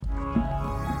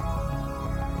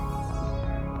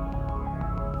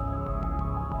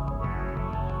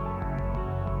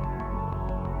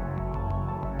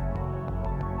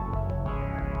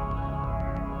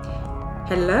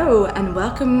Hello and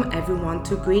welcome everyone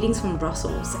to Greetings from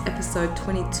Brussels, episode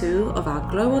 22 of our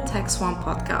Global Tech Swan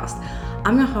podcast.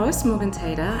 I'm your host, Morgan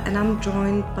Taylor, and I'm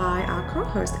joined by our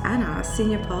co-host, Anna,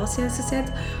 Senior Policy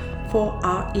Associate for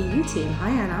our EU team. Hi,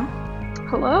 Anna.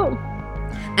 Hello.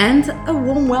 And a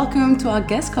warm welcome to our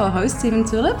guest co-host, Stephen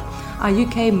Tulip, our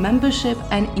UK Membership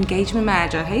and Engagement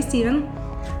Manager. Hey, Stephen.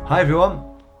 Hi, everyone.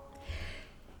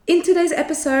 In today's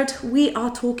episode, we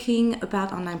are talking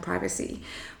about online privacy.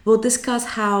 We'll discuss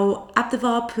how app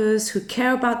developers who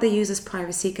care about their users'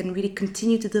 privacy can really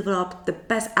continue to develop the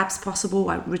best apps possible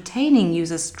while retaining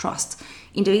users' trust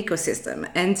in the ecosystem.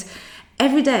 And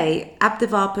every day, app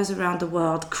developers around the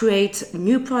world create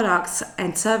new products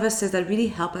and services that really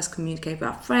help us communicate with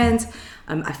our friends,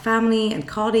 our family and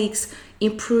colleagues,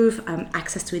 improve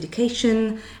access to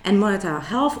education, and monitor our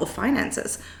health or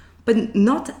finances. But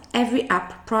not every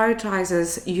app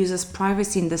prioritizes users'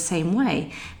 privacy in the same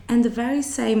way. And the very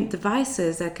same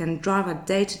devices that can drive our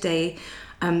day-to-day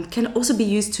can also be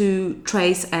used to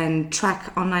trace and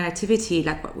track online activity,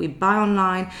 like what we buy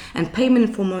online, and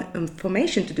payment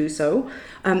information to do so,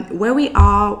 where we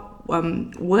are,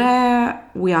 where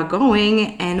we are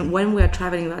going, and when we are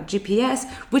traveling with our GPS,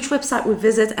 which website we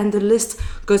visit, and the list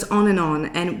goes on.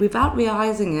 And without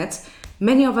realizing it,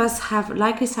 many of us have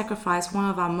likely sacrificed one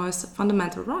of our most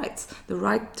fundamental rights, the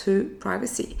right to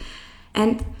privacy.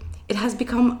 And it has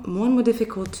become more and more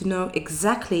difficult to know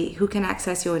exactly who can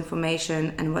access your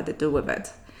information and what they do with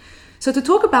it. So to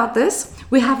talk about this,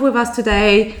 we have with us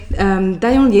today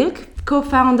Daniel Yilk,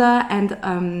 co-founder and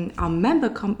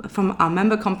from our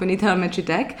member company Telemetry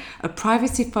Deck, a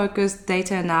privacy-focused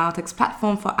data analytics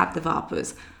platform for app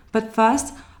developers. But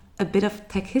first, a bit of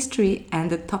tech history and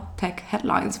the top tech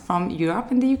headlines from Europe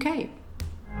and the UK.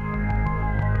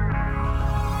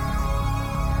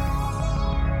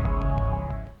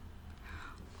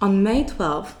 On May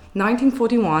 12,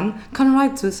 1941,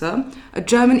 Konrad Zuse, a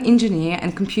German engineer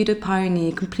and computer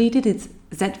pioneer, completed its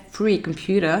Z3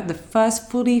 computer, the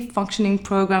first fully functioning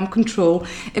program control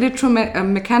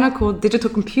electromechanical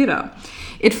digital computer.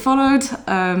 It followed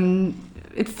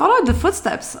the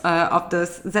footsteps of the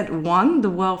Z1,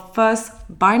 the world's first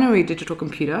binary digital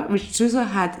computer, which Zuse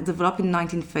had developed in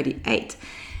 1938.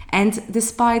 And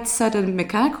despite certain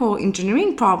mechanical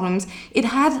engineering problems, it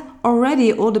had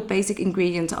already all the basic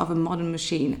ingredients of a modern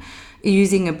machine,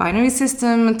 using a binary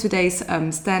system, today's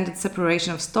standard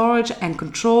separation of storage and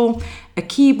control, a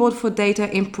keyboard for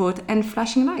data input, and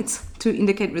flashing lights to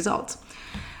indicate results.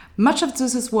 Much of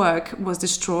Zuse's work was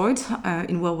destroyed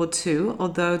in World War II,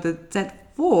 although the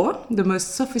Z4, the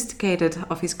most sophisticated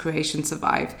of his creations,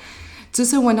 survived.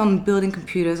 Zuse went on building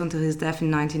computers until his death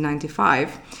in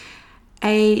 1995.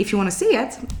 If you want to see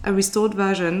it, a restored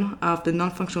version of the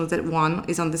non-functional Z1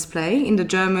 is on display in the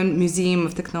German Museum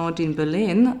of Technology in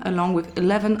Berlin, along with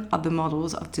 11 other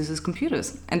models of Zuse's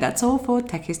computers. And that's all for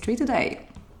Tech History today.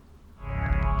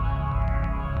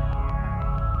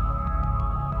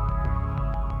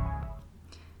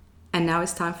 And now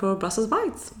it's time for Brussels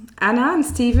Bites. Anna and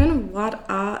Stephen, what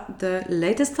are the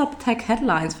latest top tech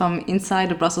headlines from inside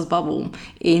the Brussels bubble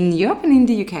in Europe and in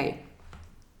the UK?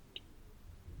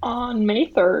 On May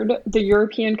 3rd, the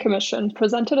European Commission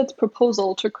presented its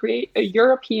proposal to create a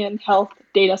European Health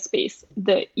Data Space,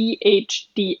 the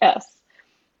EHDS.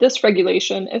 This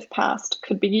regulation, if passed,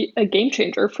 could be a game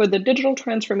changer for the digital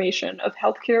transformation of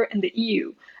healthcare in the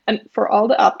EU and for all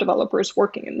the app developers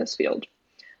working in this field.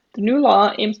 The new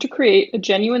law aims to create a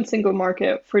genuine single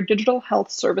market for digital health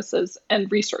services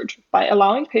and research by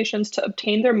allowing patients to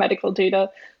obtain their medical data,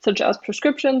 such as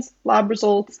prescriptions, lab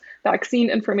results,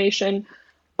 vaccine information,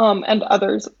 and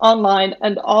others online,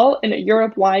 and all in a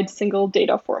Europe-wide single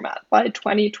data format by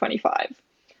 2025.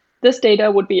 This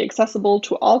data would be accessible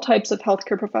to all types of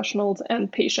healthcare professionals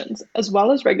and patients, as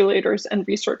well as regulators and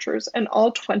researchers in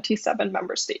all 27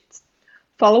 member states.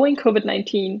 Following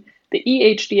COVID-19, the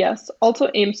EHDS also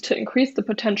aims to increase the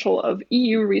potential of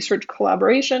EU research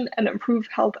collaboration and improve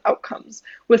health outcomes,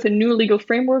 with a new legal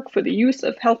framework for the use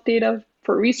of health data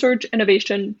for research,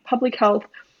 innovation, public health,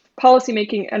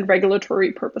 policymaking, and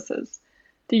regulatory purposes.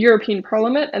 The European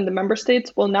Parliament and the member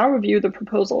states will now review the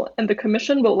proposal, and the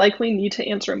Commission will likely need to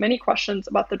answer many questions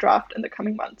about the draft in the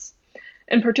coming months.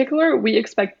 In particular, we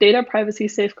expect data privacy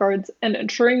safeguards and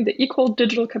ensuring the equal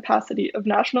digital capacity of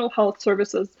national health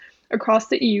services across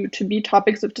the EU to be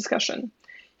topics of discussion.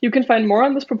 You can find more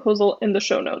on this proposal in the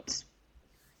show notes.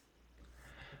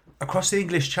 Across the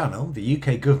English Channel, the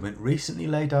UK government recently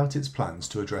laid out its plans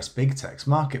to address big tech's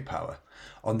market power.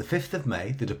 On the 5th of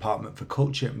May, the Department for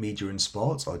Culture, Media and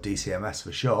Sport, or DCMS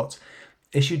for short,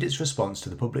 issued its response to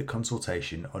the public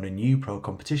consultation on a new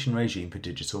pro-competition regime for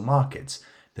digital markets,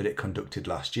 that it conducted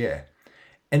last year.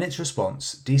 In its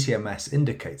response, DCMS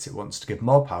indicates it wants to give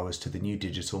more powers to the new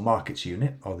Digital Markets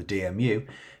Unit, or the DMU,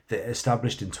 that it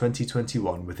established in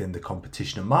 2021 within the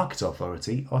Competition and Market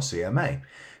Authority, or CMA,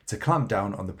 to clamp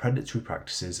down on the predatory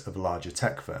practices of larger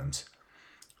tech firms.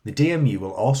 The DMU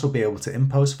will also be able to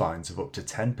impose fines of up to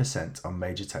 10% on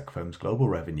major tech firms' global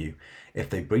revenue if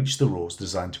they breach the rules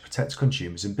designed to protect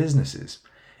consumers and businesses.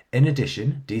 In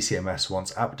addition, DCMS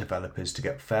wants app developers to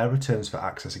get fair returns for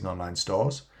accessing online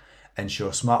stores,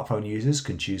 ensure smartphone users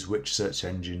can choose which search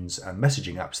engines and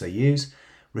messaging apps they use,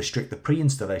 restrict the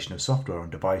pre-installation of software on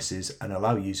devices, and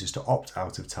allow users to opt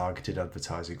out of targeted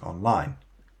advertising online.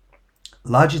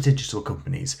 Larger digital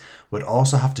companies would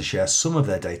also have to share some of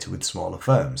their data with smaller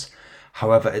firms.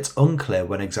 However, it's unclear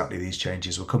when exactly these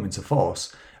changes will come into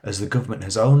force, as the government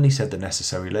has only said the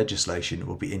necessary legislation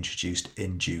will be introduced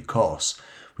in due course.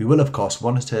 We will, of course,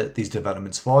 monitor these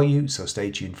developments for you, so stay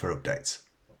tuned for updates.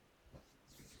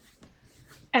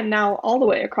 And now, all the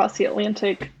way across the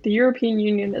Atlantic, the European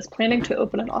Union is planning to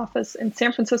open an office in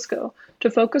San Francisco to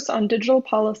focus on digital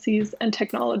policies and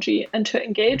technology and to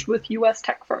engage with US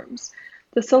tech firms.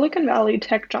 The Silicon Valley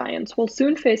tech giants will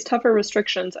soon face tougher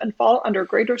restrictions and fall under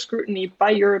greater scrutiny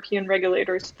by European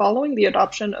regulators following the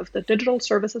adoption of the Digital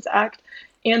Services Act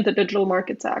and the Digital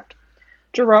Markets Act.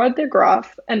 Gerard de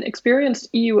Graaf, an experienced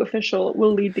EU official,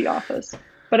 will lead the office,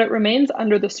 but it remains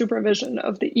under the supervision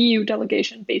of the EU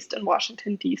delegation based in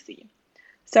Washington, D.C.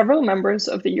 Several members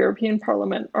of the European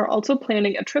Parliament are also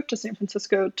planning a trip to San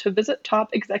Francisco to visit top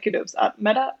executives at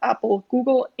Meta, Apple,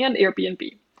 Google, and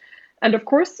Airbnb. And of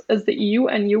course, as the EU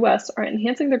and US are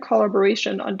enhancing their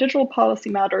collaboration on digital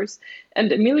policy matters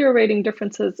and ameliorating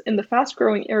differences in the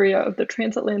fast-growing area of the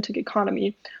transatlantic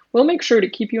economy, we'll make sure to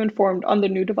keep you informed on the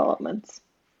new developments.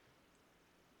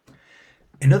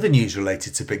 In other news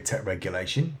related to big tech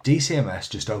regulation, DCMS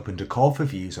just opened a call for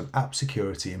views on app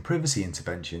security and privacy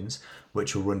interventions,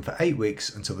 which will run for 8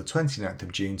 weeks until the 29th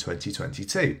of June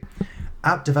 2022.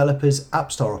 App developers,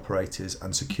 app store operators,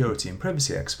 and security and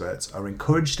privacy experts are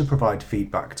encouraged to provide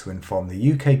feedback to inform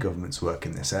the UK government's work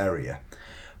in this area.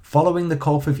 Following the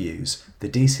call for views, the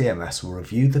DCMS will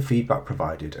review the feedback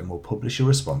provided and will publish a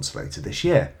response later this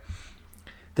year.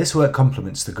 This work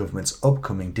complements the government's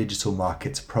upcoming Digital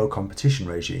Markets Pro-Competition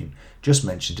regime, just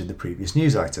mentioned in the previous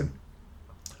news item.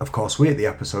 Of course, we at the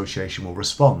App Association will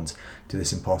respond to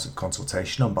this important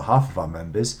consultation on behalf of our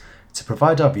members to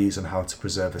provide our views on how to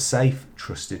preserve a safe,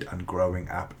 trusted and growing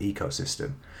app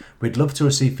ecosystem. We'd love to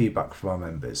receive feedback from our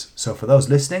members, so for those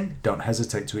listening, don't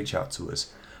hesitate to reach out to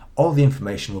us. All the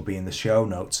information will be in the show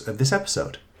notes of this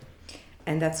episode.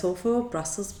 And that's all for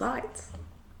Brussels Bytes.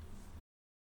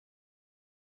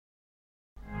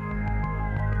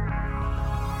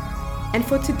 And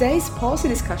for today's policy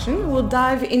discussion, we'll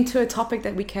dive into a topic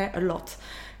that we care a lot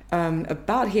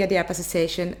about here at the App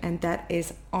Association, and that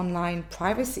is online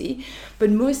privacy. But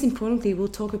most importantly, we'll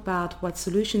talk about what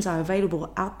solutions are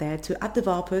available out there to app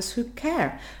developers who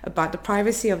care about the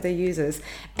privacy of their users.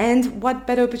 And what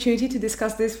better opportunity to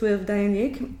discuss this with Daniel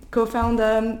Luc,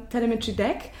 co-founder Telemetry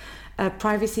Deck, a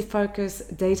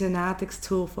privacy-focused data analytics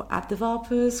tool for app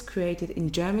developers created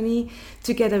in Germany,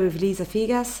 together with Lisa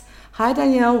Figas. Hi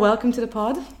Danielle, welcome to the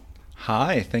pod.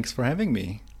 Hi, thanks for having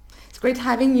me. It's great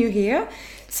having you here.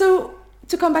 So,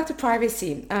 to come back to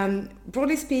privacy,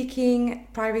 broadly speaking,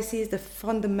 privacy is the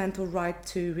fundamental right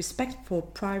to respect for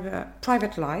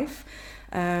private life,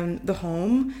 the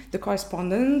home, the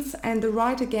correspondence, and the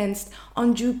right against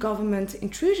undue government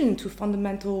intrusion into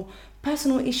fundamental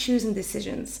personal issues and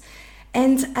decisions.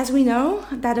 And as we know,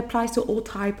 that applies to all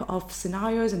types of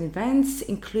scenarios and events,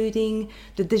 including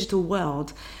the digital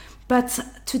world. But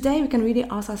today we can really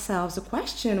ask ourselves the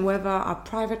question whether our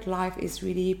private life is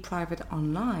really private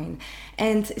online.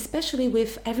 And especially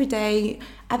with everyday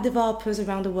app developers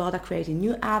around the world are creating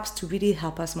new apps to really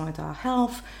help us monitor our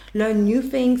health, learn new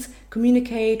things,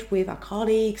 communicate with our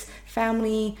colleagues,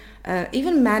 family,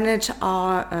 even manage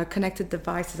our connected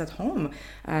devices at home.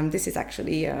 This is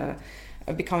actually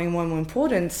becoming more and more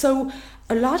important. So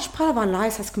a large part of our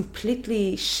lives has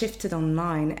completely shifted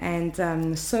online,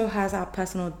 and so has our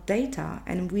personal data,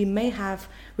 and we may have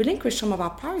relinquished some of our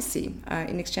privacy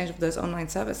in exchange of those online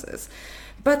services.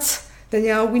 But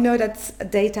Danielle, we know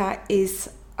that data is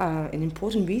an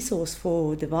important resource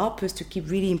for developers to keep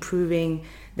really improving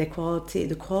the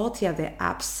quality of their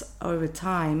apps over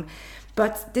time.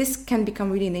 But this can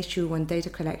become really an issue when data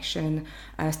collection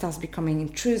starts becoming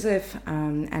intrusive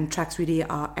and tracks really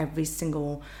our every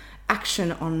single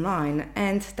action online.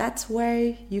 And that's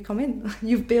where you come in.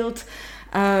 You've built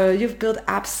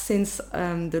apps since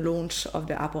the launch of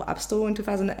the Apple App Store in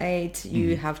 2008.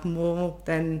 You have more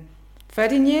than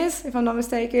 13 years, if I'm not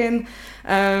mistaken,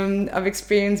 of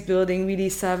experience building really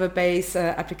server-based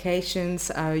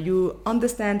applications. You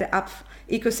understand the app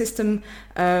ecosystem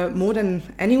more than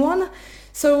anyone.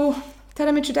 So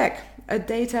Telemetry Deck, a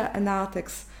data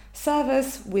analytics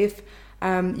service with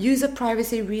user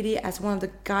privacy really as one of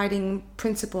the guiding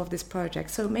principles of this project.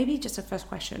 So maybe just a first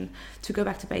question to go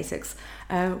back to basics.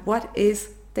 What is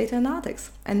data analytics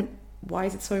and why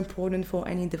is it so important for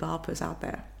any developers out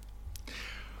there?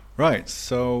 Right.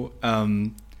 So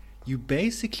you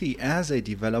basically, as a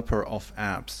developer of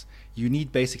apps, you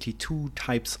need basically two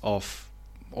types of,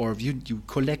 or you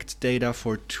collect data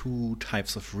for two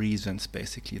types of reasons,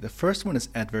 basically. The first one is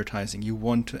advertising. You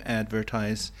want to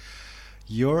advertise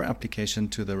your application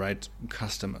to the right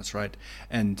customers, right?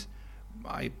 And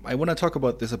I want to talk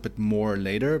about this a bit more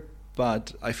later,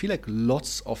 but I feel like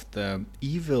lots of the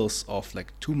evils of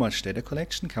like too much data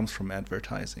collection comes from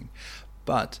advertising.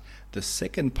 But the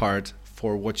second part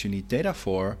for what you need data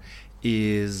for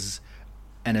is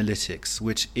analytics,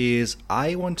 which is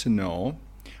I want to know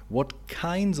what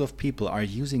kinds of people are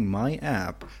using my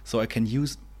app so I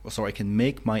can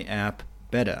make my app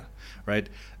better, right?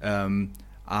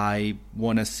 I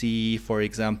want to see, for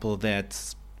example,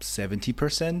 that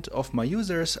 70% of my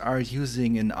users are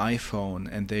using an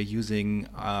iPhone and they're using,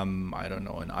 an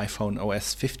iPhone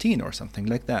OS 15 or something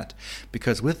like that.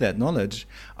 Because with that knowledge,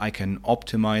 I can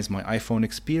optimize my iPhone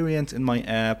experience in my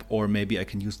app, or maybe I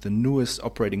can use the newest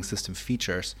operating system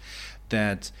features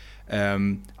that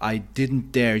I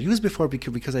didn't dare use before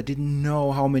because I didn't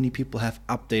know how many people have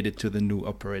updated to the new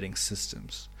operating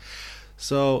systems.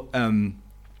 So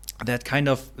that kind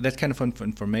of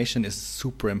information is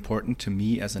super important to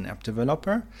me as an app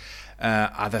developer.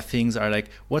 Other things are like,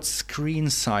 what screen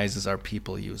sizes are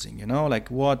people using? You know,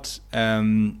 like what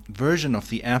version of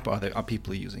the app are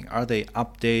people using? Are they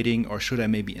updating, or should I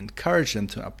maybe encourage them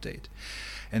to update?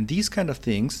 And these kind of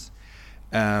things,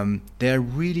 they're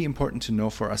really important to know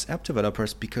for us app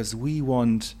developers, because we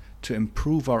want to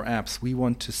improve our apps. We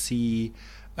want to see,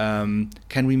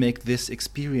 can we make this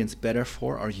experience better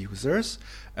for our users?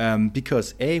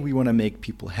 Because A, we want to make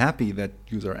people happy that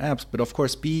use our apps, but of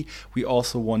course B, we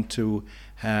also want to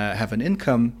have an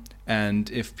income, and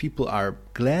if people are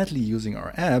gladly using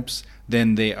our apps,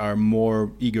 then they are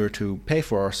more eager to pay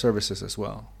for our services as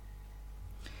well.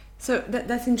 So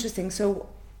that's interesting. So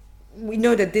we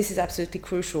know that this is absolutely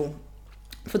crucial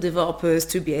for developers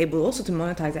to be able also to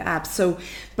monetize their apps. So,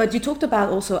 but you talked about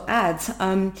also ads.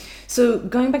 So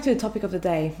going back to the topic of the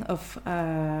day of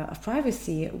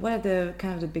privacy, what are the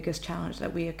kind of the biggest challenge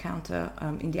that we encounter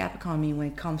in the app economy when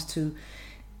it comes to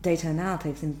data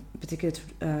analytics, in particular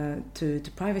to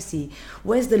privacy?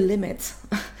 Where's the limit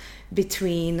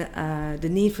between the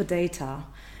need for data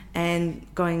and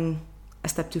going a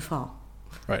step too far?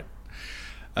 Right.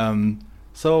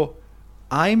 So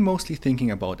I'm mostly thinking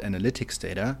about analytics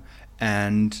data,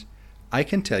 and I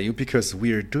can tell you, because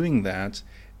we're doing that,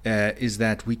 is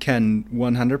that we can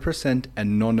 100%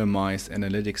 anonymize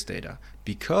analytics data,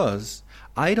 because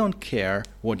I don't care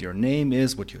what your name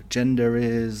is, what your gender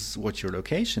is, what your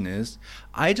location is.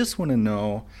 I just want to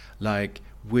know, like,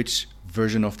 which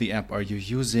version of the app are you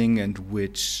using and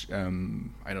which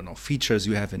features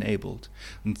you have enabled.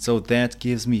 And so that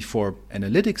gives me, for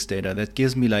analytics data, that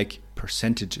gives me like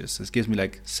percentages. It gives me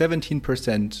like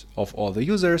 17% of all the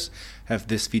users have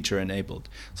this feature enabled.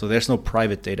 So there's no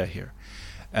private data here.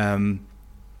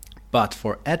 But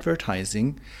for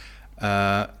advertising,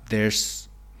 there's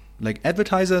like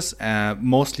advertisers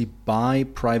mostly buy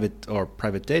private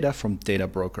data from data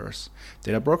brokers.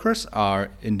 Data brokers are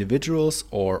individuals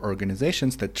or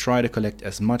organizations that try to collect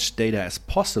as much data as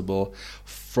possible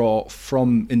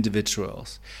from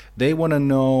individuals. They want to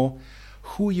know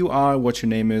who you are, what your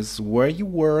name is, where you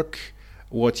work,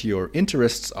 what your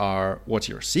interests are, what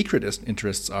your secret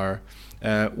interests are,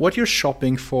 what you're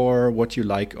shopping for, what you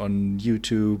like on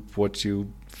YouTube, what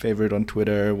you favorite on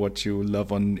Twitter, what you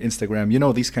love on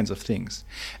Instagram, these kinds of things.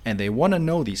 And they want to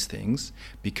know these things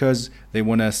because they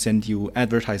want to send you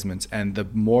advertisements. And the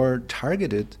more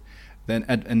targeted than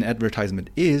an advertisement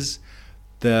is,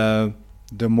 the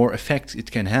more effect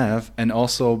it can have. And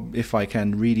also, if I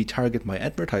can really target my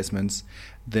advertisements,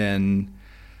 then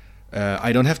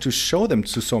I don't have to show them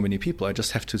to so many people. I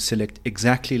just have to select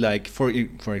exactly, like, for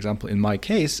example, in my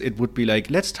case, it would be like,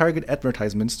 let's target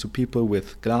advertisements to people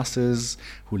with glasses,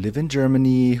 who live in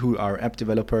Germany, who are app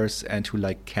developers, and who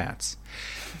like cats.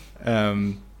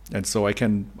 And so I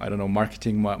can,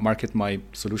 market my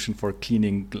solution for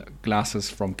cleaning glasses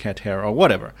from cat hair or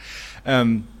whatever.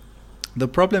 The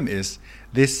problem is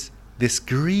this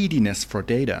greediness for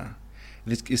data.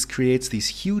 This creates these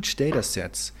huge data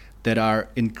sets that are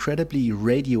incredibly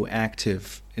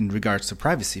radioactive in regards to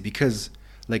privacy, because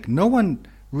like no one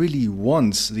really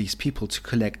wants these people to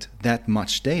collect that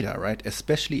much data, right?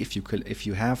 Especially if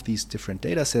you have these different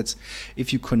data sets,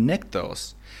 if you connect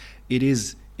those, it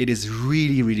is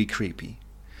really, really creepy.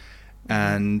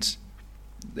 And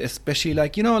especially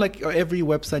like every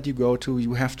website you go to,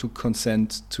 you have to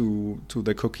consent to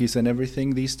the cookies and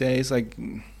everything these days. Like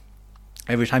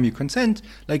every time you consent,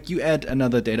 like you add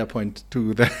another data point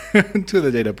to the to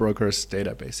the data broker's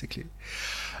data, basically.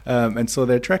 And so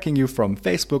they're tracking you from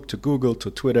Facebook to Google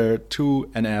to Twitter to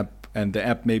an app, and the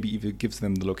app maybe even gives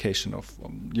them the location of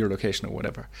your location or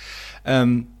whatever.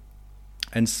 And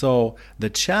so the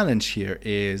challenge here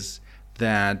is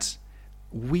that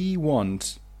we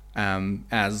want,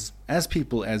 as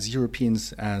people, as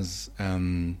Europeans, as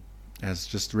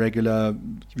just regular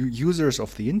users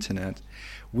of the internet,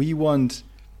 we want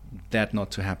that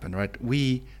not to happen, right?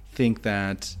 We think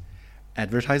that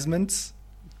advertisements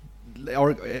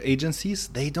or agencies,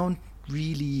 they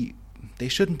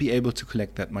shouldn't be able to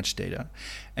collect that much data.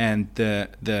 And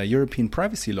the European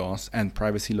privacy laws and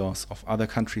privacy laws of other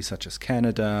countries such as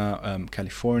Canada,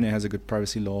 California has a good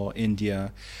privacy law,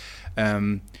 India,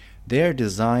 they're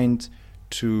designed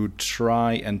to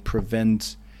try and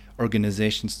prevent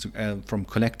organizations from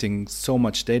collecting so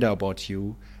much data about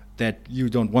you that you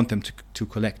don't want them to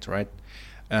collect, right?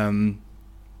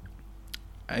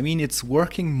 I mean, it's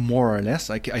working more or less.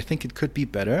 I think it could be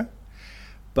better,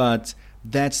 but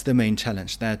that's the main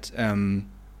challenge. That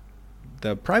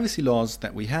the privacy laws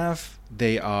that we have,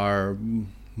 they are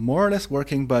more or less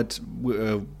working, but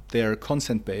they're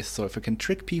consent-based. So if I can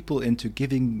trick people into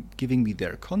giving me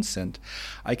their consent,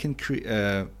 I can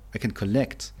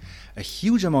collect a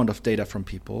huge amount of data from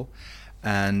people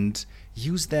and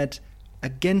use that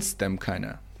against them, kind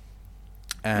of.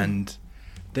 And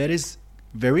that is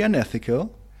very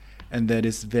unethical. And that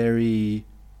is very,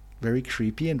 very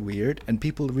creepy and weird, and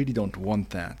people really don't want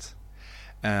that.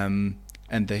 And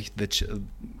the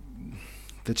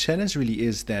challenge really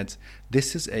is that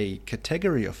this is a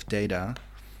category of data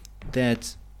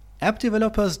that app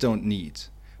developers don't need.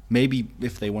 Maybe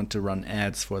if they want to run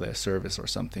ads for their service or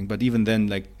something, but even then,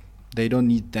 like, they don't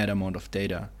need that amount of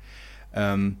data.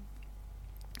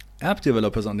 App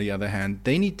developers, on the other hand,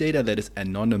 they need data that is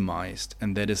anonymized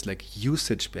and that is like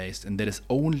usage based and that is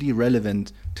only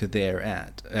relevant to their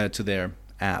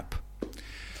app.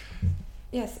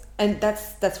 Yes, and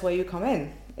that's where you come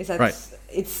in. Is that right.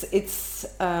 It's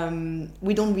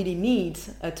we don't really need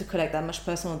to collect that much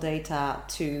personal data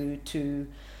to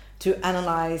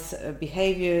analyze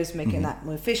behaviors, make an app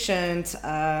more efficient,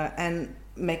 and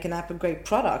make an app a great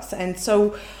product. And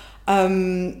so.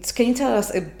 Can you tell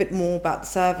us a bit more about the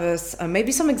service?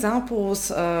 Maybe some examples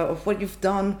of what you've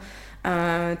done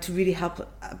to really help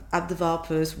app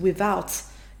developers without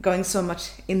going so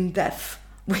much in depth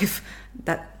with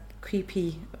that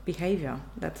creepy behavior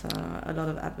that a lot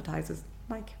of advertisers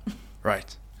like.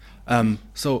 Right.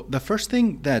 So the first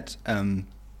thing that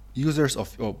users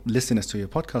or listeners to your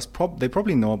podcast, they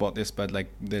probably know about this, but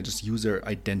like they're just user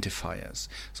identifiers.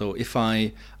 So if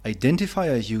I identify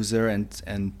a user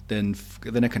and then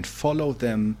I can follow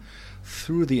them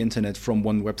through the internet from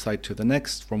one website to the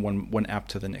next, from one app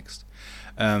to the next.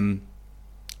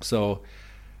 So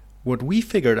what we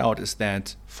figured out is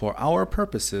that for our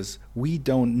purposes, we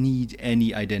don't need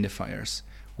any identifiers.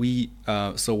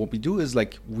 So what we do is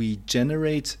like we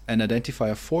generate an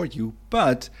identifier for you,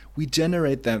 but we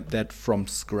generate that from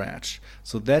scratch.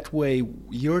 So that way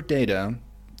your data,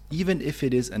 even if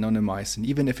it is anonymized and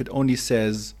even if it only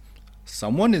says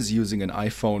someone is using an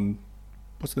iPhone,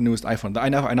 what's the newest iPhone?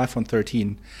 An iPhone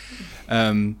 13.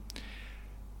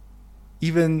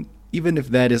 Even if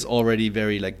that is already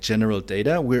very like general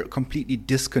data, we're completely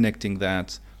disconnecting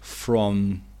that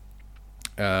from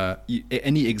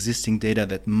any existing data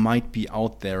that might be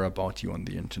out there about you on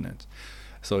the internet.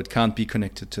 So it can't be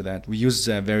connected to that. We use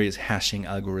various hashing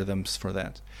algorithms for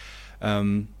that.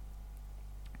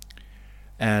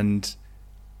 And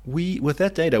with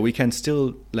that data, we can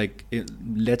still like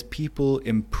let people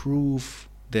improve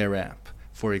their app.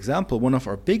 For example, one of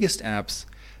our biggest apps,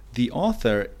 the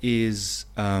author is,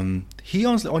 he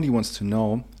only wants to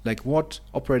know like what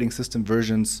operating system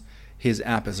versions his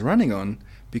app is running on,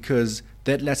 because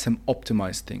that lets him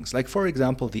optimize things. Like, for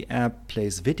example, the app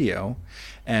plays video,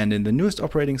 and in the newest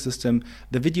operating system,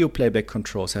 the video playback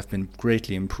controls have been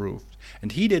greatly improved.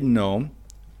 And he didn't know,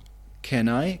 can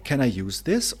I use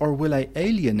this, or will I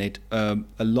alienate a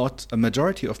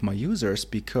majority of my users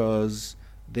because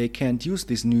they can't use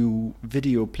these new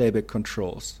video playback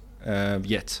controls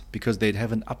yet, because they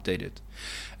haven't updated.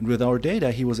 And with our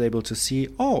data, he was able to see,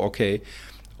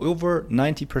 over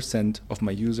 90% of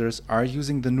my users are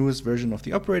using the newest version of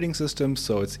the operating system,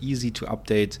 so it's easy to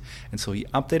update. And so he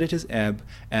updated his app,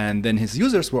 and then his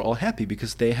users were all happy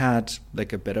because they had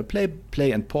like a better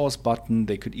play and pause button.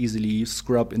 They could easily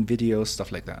scrub in videos,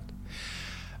 stuff like that.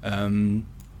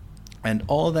 And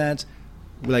all that,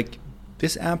 like,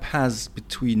 this app has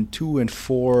between 2 and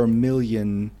 4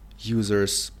 million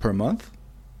users per month.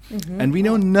 And we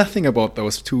know nothing about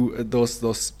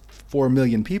those 4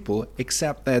 million people,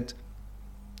 except that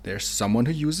there's someone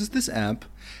who uses this app,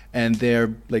 and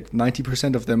they're like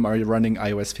 90% of them are running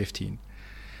iOS 15.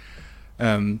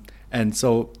 And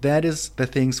so that is the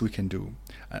things we can do.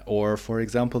 Or for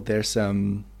example, there's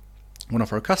one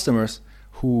of our customers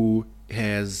who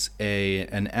has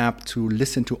an app to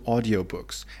listen to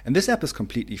audiobooks. And this app is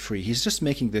completely free. He's just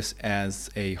making this as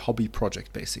a hobby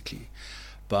project, basically.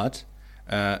 But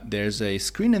there's a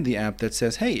screen in the app that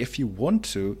says, hey, if you want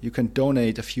to, you can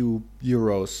donate a few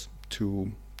euros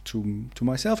to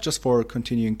myself just for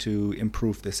continuing to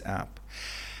improve this app.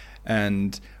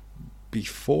 And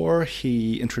before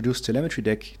he introduced Telemetry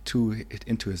Deck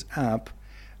into his app,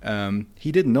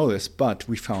 he didn't know this, but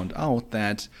we found out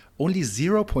that only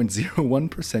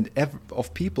 0.01%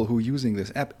 of people who are using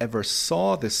this app ever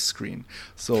saw this screen.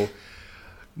 So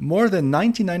more than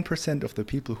 99% of the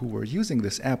people who were using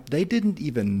this app, they didn't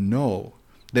even know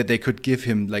that they could give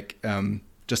him like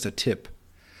just a tip.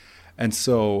 And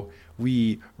so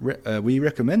we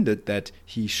recommended that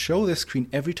he show this screen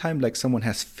every time like someone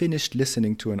has finished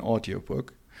listening to an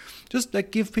audiobook. Just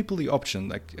like give people the option.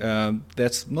 Like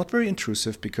that's not very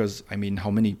intrusive because, I mean,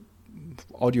 how many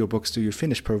audiobooks do you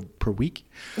finish per week?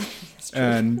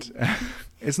 And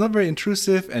it's not very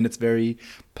intrusive, and it's very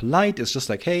polite. It's just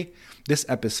like, hey, this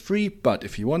app is free, but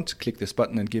if you want, click this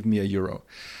button and give me €1,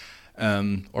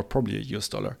 or probably a US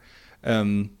dollar.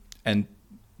 And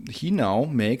he now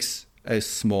makes a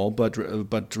small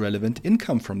but relevant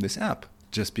income from this app,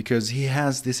 just because he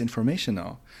has this information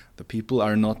now. The people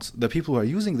who are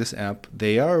using this app,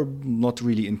 they are not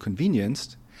really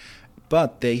inconvenienced,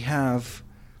 but they have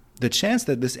the chance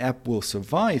that this app will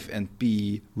survive and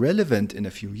be relevant in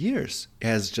a few years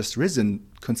has just risen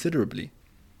considerably.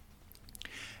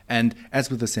 And as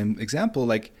with the same example,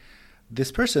 like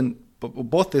this person,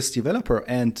 both this developer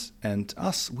and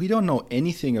us, we don't know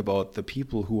anything about the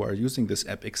people who are using this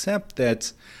app, except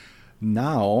that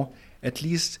now at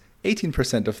least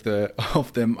 18%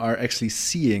 of them are actually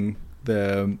seeing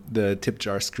the tip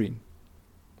jar screen.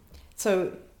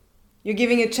 So you're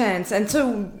giving a chance, and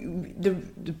so the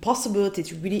possibility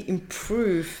to really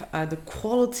improve the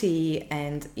quality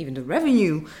and even the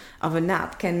revenue of an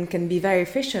app can be very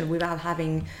efficient without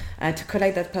having to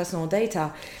collect that personal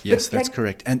data. Yes, that's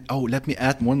correct. And let me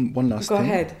add one last thing. Go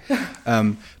ahead.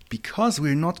 Because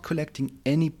we're not collecting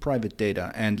any private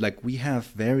data, and like we have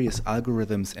various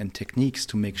algorithms and techniques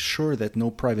to make sure that no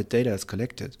private data is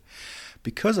collected.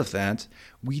 Because of that,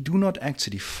 we do not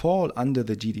actually fall under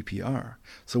the GDPR.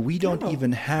 So we don't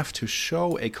even have to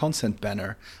show a consent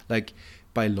banner. Like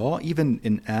by law, even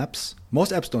in apps,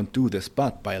 most apps don't do this,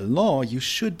 but by law, you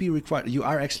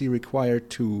are actually required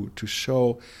to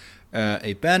show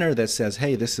a banner that says,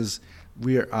 hey,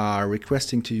 we are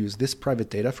requesting to use this private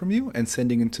data from you and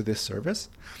sending it to this service.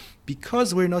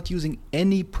 Because we're not using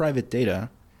any private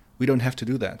data, we don't have to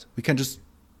do that. We can just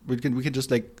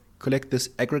like collect this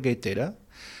aggregate data,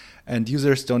 and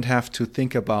users don't have to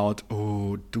think about,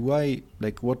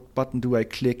 what button do I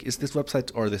click? Is this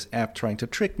website or this app trying to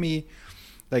trick me?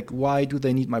 Like, why do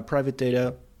they need my private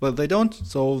data? Well, they don't,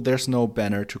 so there's no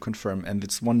banner to confirm, and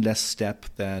it's one less step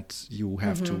that you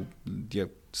have to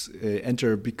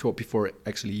enter before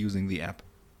actually using the app.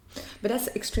 But that's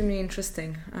extremely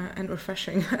interesting and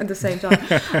refreshing at the same time.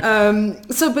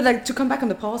 But like to come back on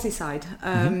the policy side,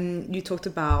 you talked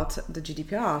about the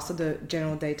GDPR, so the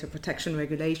General Data Protection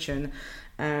Regulation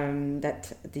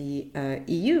that the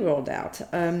EU rolled out.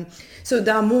 So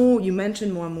there are you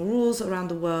mentioned more and more rules around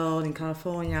the world, in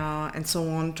California and so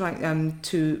on, trying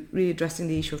to really addressing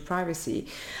the issue of privacy.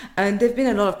 And there have been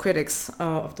a lot of critics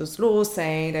of those laws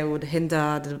saying they would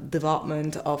hinder the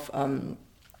development of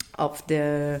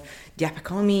the app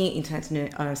economy,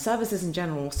 internet services in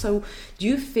general. So do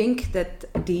you think that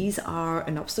these are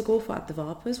an obstacle for app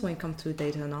developers when it comes to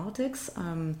data analytics?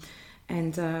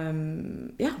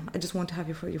 I just want to have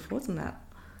your thoughts on that.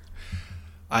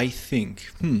 I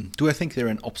think, do I think they're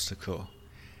an obstacle?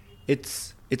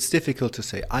 It's difficult to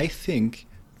say. I think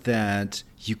that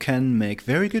you can make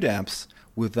very good apps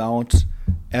without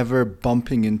ever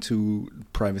bumping into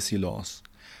privacy laws.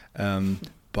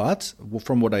 But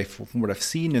from what I've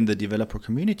seen in the developer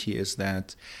community is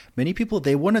that many people,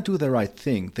 they want to do the right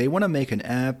thing. They want to make an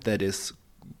app that is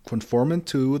conformant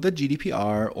to the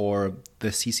GDPR or the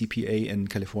CCPA in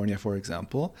California, for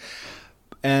example.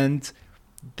 And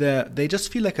they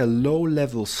just feel like a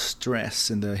low-level stress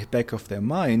in the back of their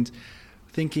mind,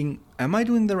 thinking, am I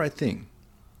doing the right thing?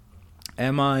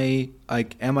 Am I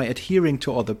adhering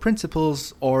to all the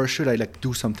principles, or should I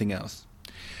do something else?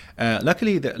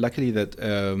 Luckily,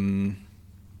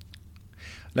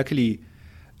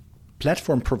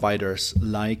 platform providers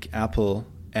like Apple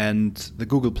and the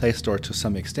Google Play Store, to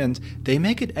some extent, they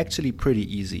make it actually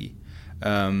pretty easy.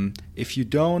 If you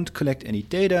don't collect any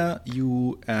data,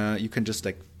 you can just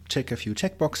check a few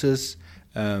checkboxes.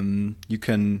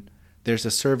 There's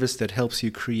a service that helps you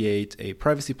create a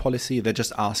privacy policy that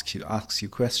just asks you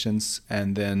questions,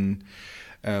 and then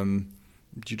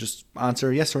you just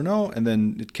answer yes or no, and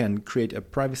then it can create a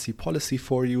privacy policy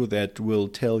for you that will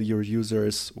tell your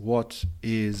users what's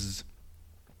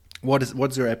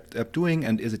your app doing,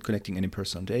 and is it collecting any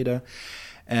personal data.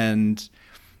 And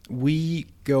we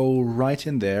go right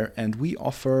in there and we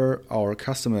offer our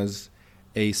customers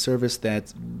a service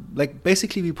that,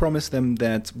 basically we promise them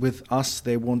that with us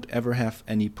they won't ever have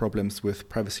any problems with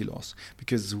privacy laws,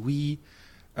 because we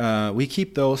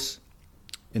keep those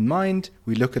in mind.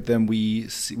 We look at them, we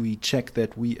check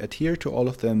that we adhere to all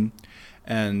of them,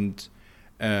 and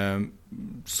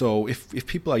so if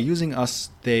people are using us,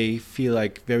 they feel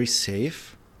very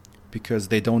safe, because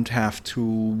they don't have to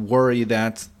worry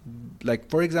that,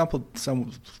 for example,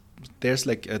 there's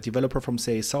a developer from,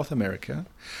 say, South America,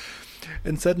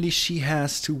 and suddenly she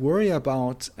has to worry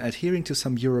about adhering to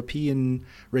some European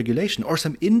regulation or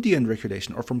some Indian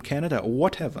regulation or from Canada or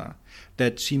whatever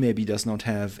that she maybe does not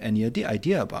have any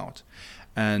idea about.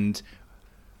 And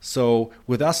so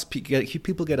with us,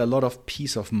 people get a lot of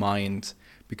peace of mind,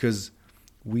 because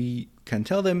we can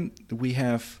tell them we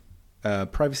have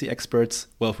privacy experts.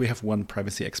 Well, we have one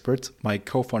privacy expert, my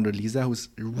co-founder Lisa, who's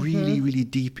really, really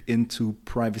deep into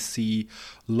privacy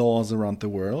laws around the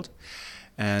world.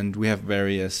 And we have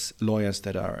various lawyers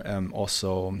that are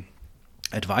also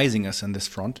advising us on this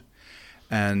front.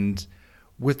 And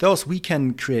with those, we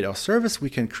can create our service. We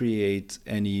can create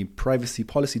any privacy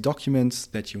policy documents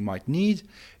that you might need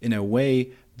in a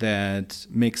way that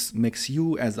makes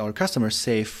you as our customer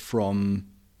safe from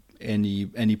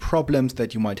any problems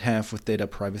that you might have with data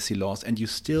privacy laws. And you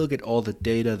still get all the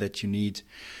data that you need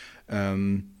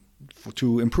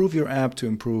to improve your app, to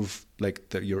improve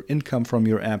your income from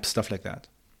your app, stuff like that.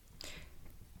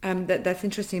 That's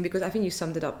interesting, because I think you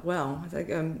summed it up well.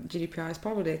 GDPR is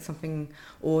probably something,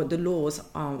 or the laws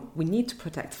we need to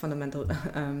protect fundamental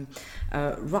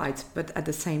rights, but at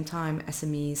the same time,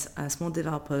 SMEs, small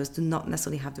developers, do not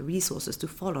necessarily have the resources to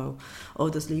follow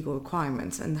all those legal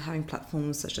requirements. And having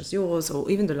platforms such as yours, or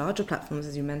even the larger platforms,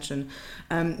 as you mentioned,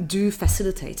 do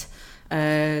facilitate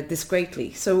this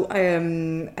greatly. So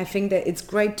I think that it's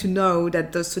great to know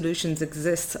that those solutions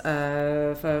exist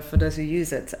for those who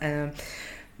use it.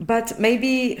 But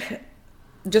maybe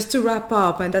just to wrap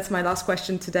up, and that's my last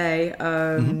question today,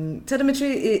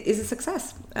 telemetry is a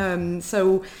success. Many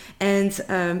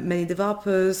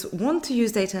developers want to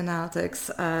use data analytics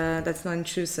that's not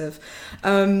intrusive.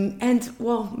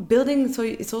 Building, so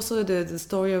it's also the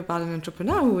story about an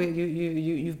entrepreneur who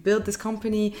you've built this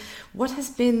company. What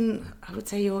has been, I would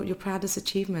say, your proudest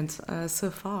achievement so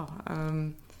far?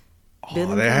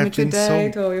 Building telemetry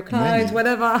data, or your clients,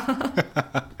 whatever.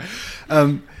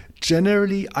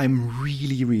 Generally, I'm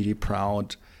really, really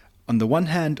proud, on the one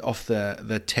hand, of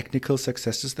the technical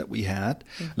successes that we had.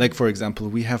 For example,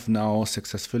 we have now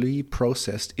successfully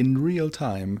processed in real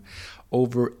time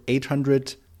over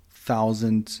 800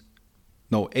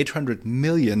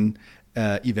 million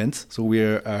events. So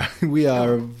we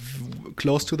are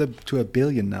close to a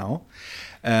billion now.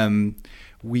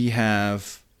 We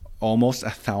have almost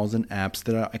 1,000 apps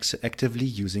that are actively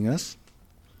using us.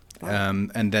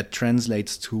 And that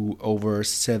translates to over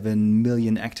 7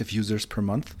 million active users per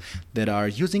month that are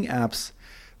using apps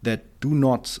that do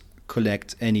not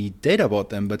collect any data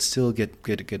about them, but still get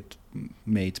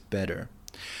made better.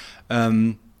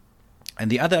 And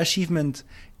the other achievement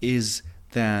is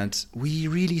that we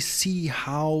really see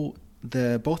how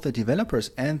both the developers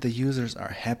and the users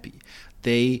are happy.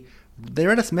 They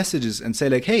write us messages and say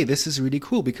hey, this is really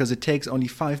cool because it takes only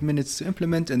 5 minutes to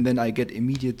implement, and then I get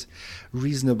immediate,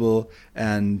 reasonable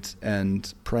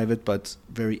and private but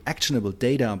very actionable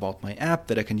data about my app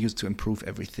that I can use to improve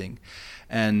everything.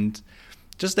 And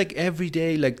just every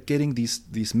day, getting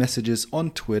these messages on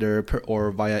Twitter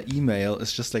or via email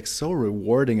is just so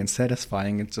rewarding and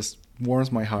satisfying. It just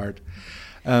warms my heart.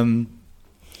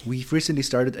 We've recently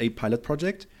started a pilot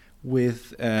project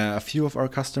with a few of our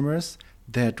customers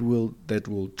that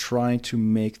will try to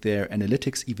make their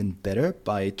analytics even better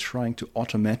by trying to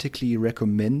automatically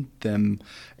recommend them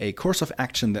a course of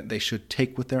action that they should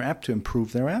take with their app to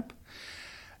improve their app.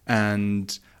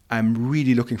 And I'm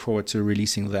really looking forward to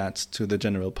releasing that to the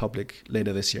general public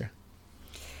later this year.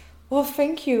 Well,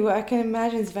 thank you. I can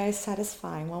imagine it's very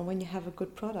satisfying. Well, when you have a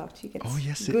good product, you get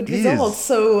good it results. is.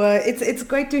 So it's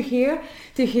great to hear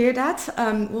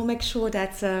that. We'll make sure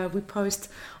that we post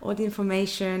all the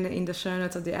information in the show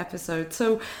notes of the episode.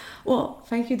 So, well,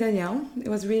 thank you, Danielle. It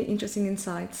was really interesting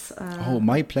insights.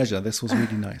 My pleasure. This was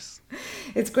really nice.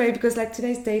 It's great because like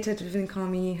today's data-driven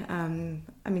economy,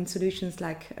 solutions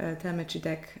like Telemetry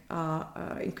Deck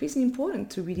are increasingly important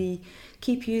to really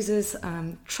keep users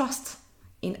trust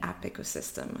in app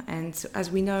ecosystem. And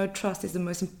as we know, trust is the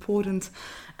most important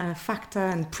factor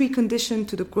and precondition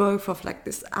to the growth of like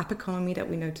this app economy that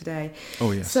we know today.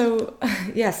 Oh, yes. So,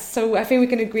 yes, so I think we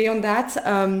can agree on that.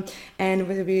 And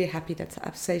we're really happy that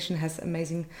AppStation has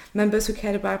amazing members who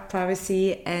care about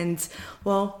privacy. And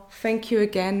well, thank you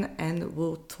again. And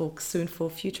we'll talk soon for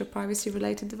future privacy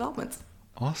related developments.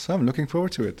 Awesome. Looking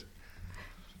forward to it.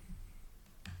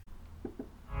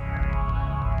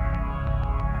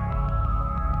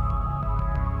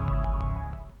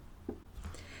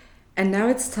 And now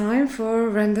it's time for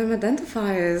random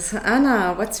identifiers.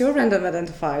 Anna, what's your random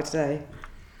identifier today?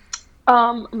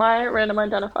 My random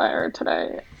identifier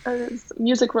today is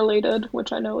music related,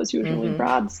 which I know is usually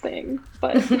Brad's thing,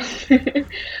 but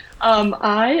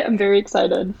I am very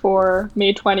excited for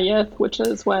May 20th, which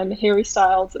is when Harry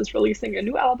Styles is releasing a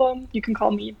new album. You can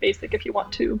call me basic if you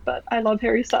want to, but I love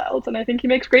Harry Styles and I think he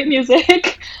makes great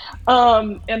music.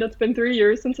 And it's been 3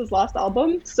 years since his last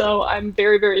album, so I'm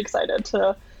very, very excited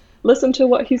to listen to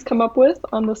what he's come up with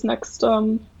on this next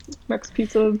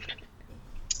piece of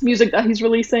music that he's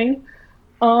releasing.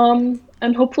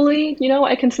 And hopefully,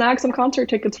 I can snag some concert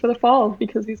tickets for the fall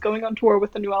because he's going on tour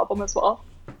with the new album as well.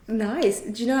 Nice.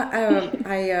 Do you know,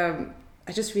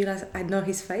 I just realized I know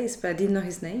his face, but I didn't know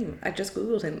his name. I just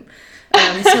Googled him.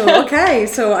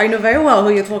 So I know very well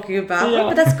who you're talking about,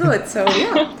 but that's good. So,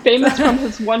 yeah. Famous from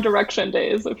his One Direction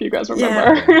days, if you guys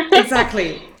remember. Yeah,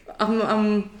 exactly.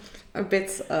 I'm a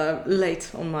bit late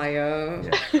on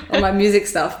my music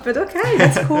stuff, but okay,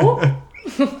 that's cool.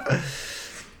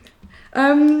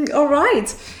 All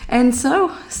right, and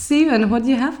so Stephen, what do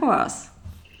you have for us?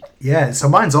 Yeah, so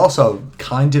mine's also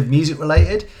kind of music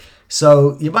related.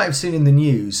 So you might have seen in the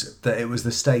news that it was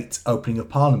the state opening of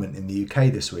Parliament in the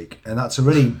UK this week, and that's a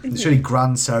really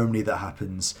grand ceremony that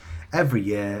happens every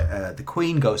year. The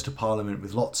Queen goes to Parliament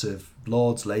with lots of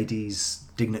lords, ladies,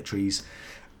 dignitaries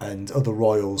and other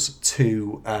royals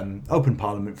to open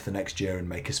Parliament for the next year and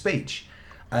make a speech.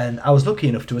 And I was lucky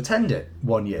enough to attend it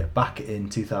one year back in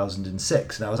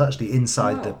 2006, and I was actually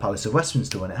inside the Palace of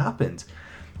Westminster when it happened.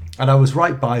 And I was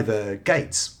right by the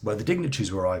gates where the dignitaries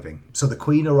were arriving. So the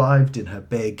Queen arrived in her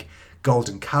big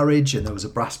golden carriage, and there was a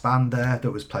brass band there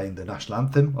that was playing the national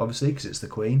anthem, obviously, because it's the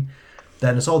Queen.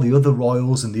 Then as all the other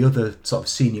royals and the other sort of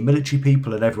senior military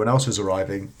people and everyone else was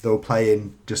arriving, they were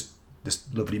playing just this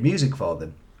lovely music for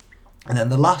them. And then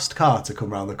the last car to come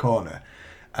round the corner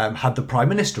had the Prime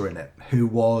Minister in it, who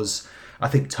was, I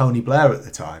think, Tony Blair at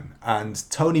the time. And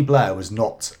Tony Blair was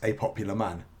not a popular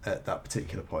man at that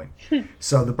particular point.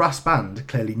 So the brass band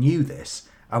clearly knew this.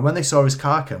 And when they saw his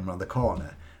car come round the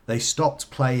corner, they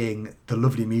stopped playing the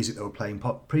lovely music they were playing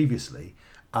previously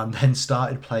and then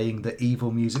started playing the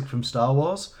evil music from Star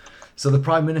Wars. So the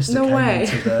Prime Minister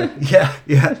into the...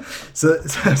 So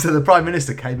the Prime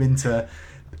Minister came into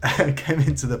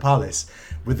the palace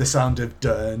with the sound of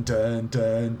dun dun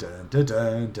dun dun dun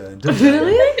dun dun dun.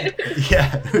 Really?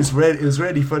 Yeah, it was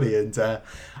really funny, and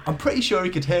I'm pretty sure he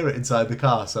could hear it inside the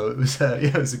car. So it was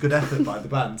it was a good effort by the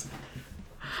band.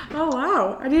 Oh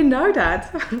wow, I didn't know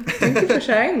that. Thank you for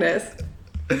sharing this.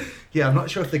 Yeah, I'm not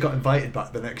sure if they got invited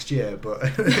back the next year, but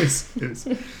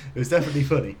it was definitely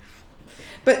funny.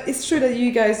 But it's true that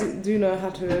you guys do know how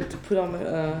to put on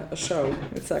a show.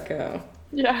 It's like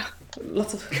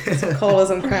lots of collars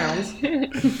and crowns.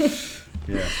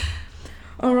 Yeah.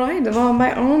 All right. Well,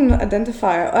 my own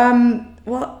identifier.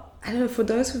 Well, I don't know. For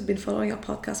those who've been following our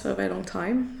podcast for a very long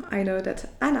time, I know that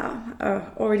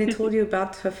Anna already told you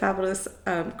about her fabulous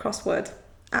crossword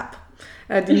app.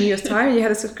 The New York Times, you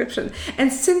had a subscription.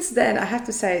 And since then, I have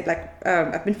to say,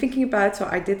 I've been thinking about it, so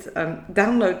I did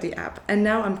download the app, and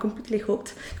now I'm completely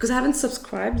hooked because I haven't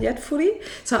subscribed yet fully.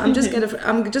 So I'm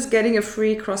just getting a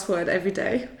free crossword every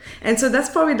day, and so that's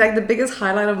probably like the biggest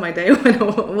highlight of my day when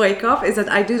I wake up is that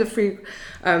I do the free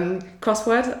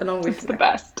crossword along with the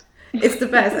best. It's the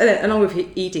best, and along with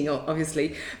eating,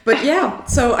 obviously. But yeah,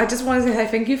 so I just wanted to say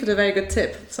thank you for the very good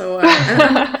tip. So,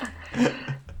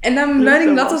 and I'm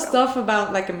learning lots of stuff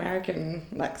about like American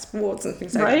like sports and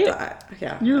things like that.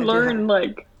 Yeah, you learn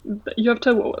like you have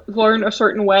to learn a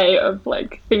certain way of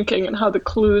like thinking and how the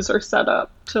clues are set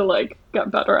up to like get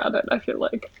better at it. I feel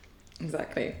like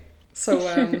exactly. So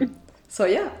so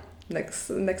yeah, next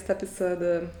step is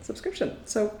the subscription.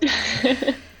 So.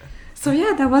 So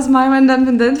yeah, that was my random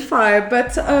identifier.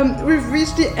 But we've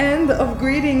reached the end of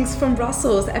Greetings from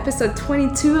Brussels, episode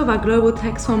 22 of our Global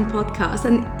Tech Swamp podcast.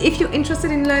 And if you're interested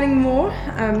in learning more,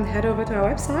 head over to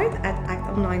our website at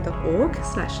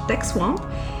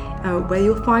actonline.org/techswamp, where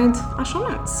you'll find our show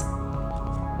notes.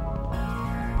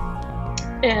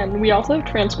 And we also have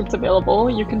transcripts available.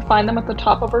 You can find them at the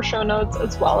top of our show notes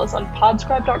as well as on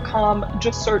podscribe.com.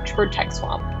 Just search for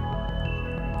TechSwamp.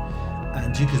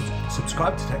 And you can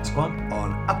subscribe to TechSwamp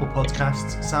on Apple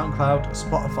Podcasts, SoundCloud,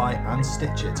 Spotify, and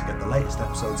Stitcher to get the latest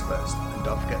episodes first. And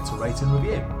don't forget to rate and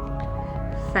review.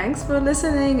 Thanks for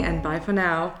listening, and bye for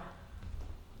now.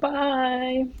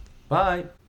 Bye. Bye.